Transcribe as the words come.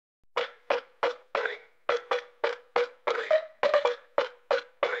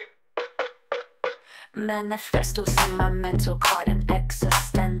Manifestos in my mental, quite an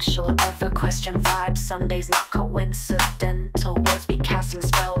existential. Ever question vibes, Sundays not coincidental. Words be casting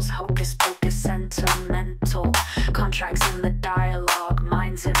spells, hocus pocus, sentimental. Contracts in the dialogue,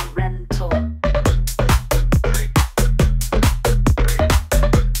 minds in rental.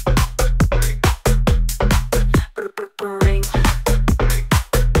 Brrr-brrr-brrring.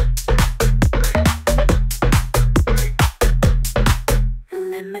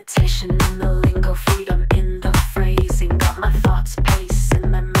 Limitation in the lingo, freedom in the phrasing. Got my thoughts pacing,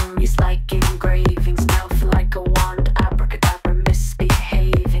 memories like engravings. Mouth like a wand, abracadabra,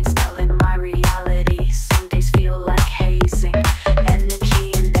 misbehaving. Spelling my reality, some days feel like hazing.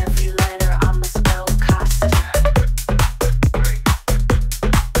 Energy in every letter, I'm a spellcaster.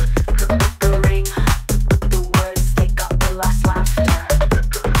 Brrr-brrr-brrring. The words, they got the last laughter.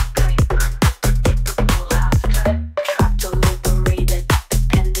 Trapped or liberated,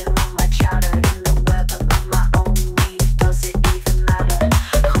 depending on my chatter. In the web of my own weave, does it even matter?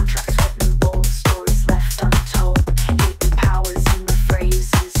 Contracts written bold, stories left untold. Hidden powers in the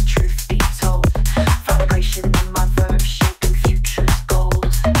phrases, truth be told. Vibration in my verse, shaping futures gold.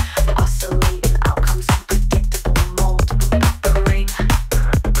 Oscillating outcomes, unpredictable mold. Brrr-brrr-brring.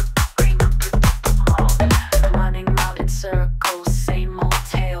 Running round in circles, same old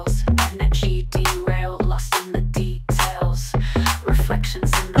tales. Energy derailed, lost in the details.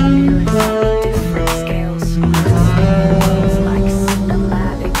 Reflections in the mirror.